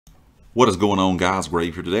What is going on, guys?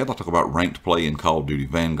 Grave here. Today I'd like to talk about ranked play in Call of Duty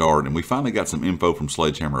Vanguard, and we finally got some info from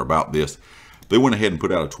Sledgehammer about this. They went ahead and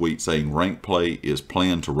put out a tweet saying ranked play is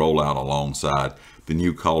planned to roll out alongside the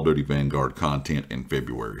new Call of Duty Vanguard content in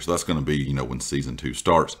February. So that's going to be, when Season 2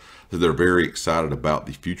 starts. So they're very excited about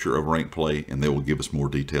the future of ranked play, and they will give us more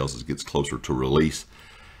details as it gets closer to release.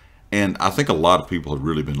 And I think a lot of people have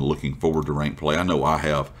really been looking forward to ranked play. I know I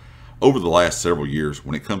have. Over the last several years,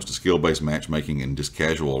 when it comes to skill-based matchmaking and just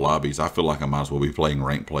casual lobbies, I feel like I might as well be playing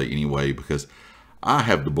ranked play anyway, because I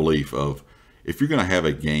have the belief of if you're going to have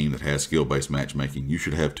a game that has skill-based matchmaking, you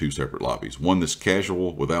should have two separate lobbies. One that's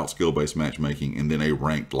casual without skill-based matchmaking, and then a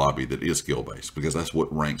ranked lobby that is skill-based, because that's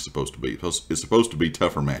what rank's supposed to be. It's supposed to be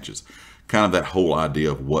tougher matches. Kind of that whole idea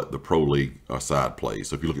of what the Pro League side plays.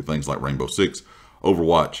 So if you look at things like Rainbow Six,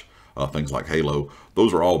 Overwatch, things like Halo,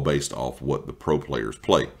 those are all based off what the pro players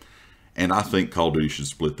play. And I think Call of Duty should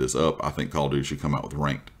split this up. I think Call of Duty should come out with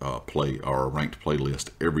ranked play or a ranked playlist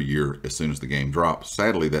every year as soon as the game drops.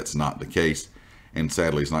 Sadly, that's not the case. And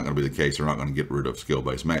sadly, it's not going to be the case. They're not going to get rid of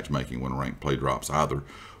skill-based matchmaking when ranked play drops either.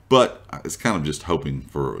 But it's kind of just hoping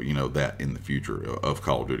for, that in the future of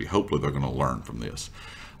Call of Duty. Hopefully, they're going to learn from this.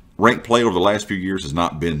 Ranked play over the last few years has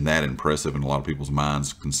not been that impressive in a lot of people's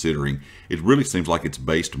minds, considering it really seems like it's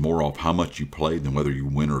based more off how much you play than whether you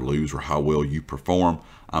win or lose or how well you perform.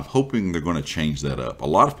 I'm hoping they're going to change that up. A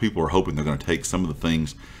lot of people are hoping they're going to take some of the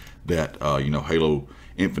things that, Halo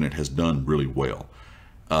Infinite has done really well.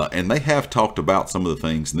 And they have talked about some of the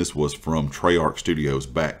things, and this was from Treyarch Studios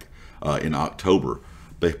back in October.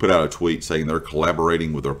 They put out a tweet saying they're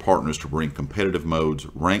collaborating with their partners to bring competitive modes,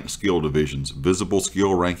 ranked skill divisions, visible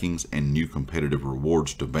skill rankings, and new competitive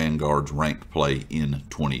rewards to Vanguard's ranked play in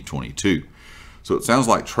 2022. So it sounds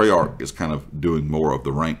like Treyarch is kind of doing more of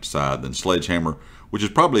the ranked side than Sledgehammer, which is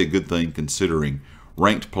probably a good thing considering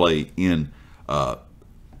ranked play in, of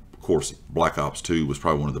course, Black Ops 2 was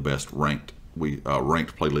probably one of the best ranked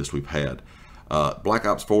playlists we've had. Black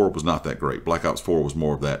Ops 4 was not that great. Black Ops 4 was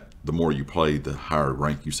more of that, the more you played, the higher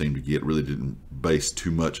rank you seemed to get. It really didn't base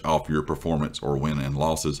too much off your performance or win and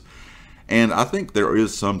losses. And I think there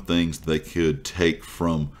is some things they could take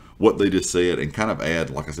from what they just said and kind of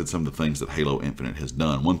add, like I said, some of the things that Halo Infinite has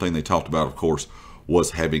done. One thing they talked about, of course,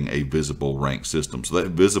 was having a visible rank system. So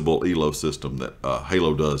that visible ELO system that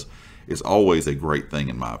Halo does is always a great thing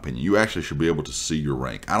in my opinion. You actually should be able to see your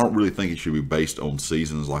rank. I don't really think it should be based on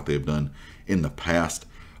seasons like they've done in the past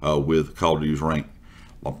with Call of Duty's rank.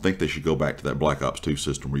 I think they should go back to that Black Ops 2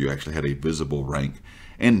 system where you actually had a visible rank,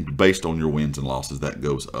 and based on your wins and losses, that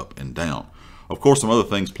goes up and down. Of course, some other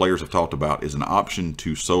things players have talked about is an option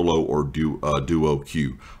to solo or duo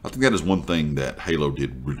queue. I think that is one thing that Halo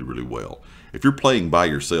did really, really well. If you're playing by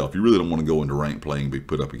yourself, you really don't want to go into ranked play and be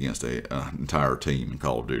put up against an entire team in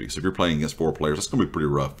Call of Duty. So if you're playing against 4 players, that's going to be pretty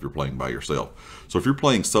rough if you're playing by yourself. So if you're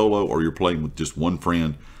playing solo or you're playing with just one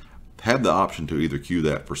friend, have the option to either queue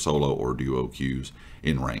that for solo or duo queues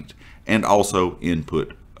in ranked. And also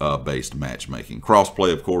input based matchmaking.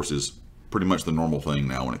 Crossplay, of course, is pretty much the normal thing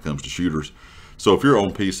now when it comes to shooters. So if you're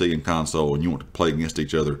on PC and console and you want to play against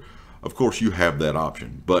each other, of course you have that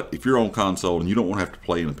option. But if you're on console and you don't want to have to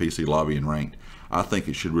play in a PC lobby and ranked, I think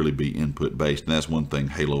it should really be input based. And that's one thing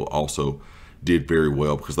Halo also did very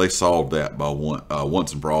well, because they solved that by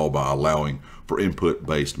once and for all by allowing for input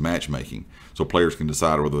based matchmaking. So players can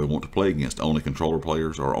decide whether they want to play against only controller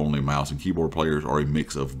players or only mouse and keyboard players or a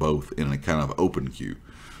mix of both in a kind of open queue.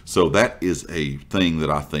 So that is a thing that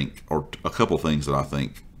I think, or a couple things that I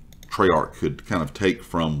think Treyarch could kind of take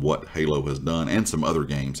from what Halo has done and some other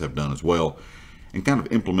games have done as well, and kind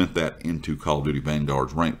of implement that into Call of Duty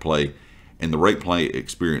Vanguard's ranked play, and the ranked play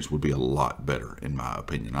experience would be a lot better in my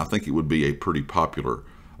opinion. I think it would be a pretty popular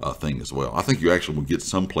thing as well. I think you actually would get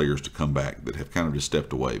some players to come back that have kind of just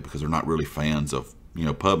stepped away because they're not really fans of,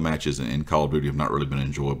 pub matches in Call of Duty have not really been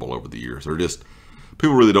enjoyable over the years. They're just,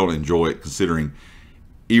 people really don't enjoy it, considering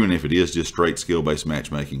even if it is just straight skill-based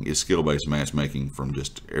matchmaking, it's skill-based matchmaking from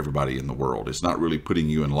just everybody in the world. It's not really putting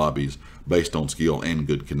you in lobbies based on skill and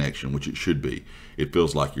good connection, which it should be. It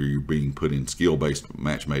feels like you're being put in skill-based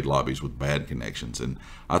match-made lobbies with bad connections. And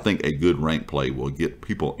I think a good rank play will get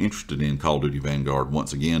people interested in Call of Duty Vanguard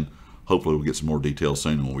once again. Hopefully we'll get some more details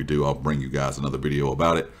soon, and when we do, I'll bring you guys another video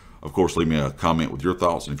about it. Of course, leave me a comment with your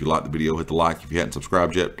thoughts, and if you like the video, hit the like. If you hadn't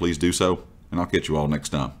subscribed yet, please do so, and I'll catch you all next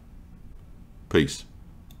time. Peace.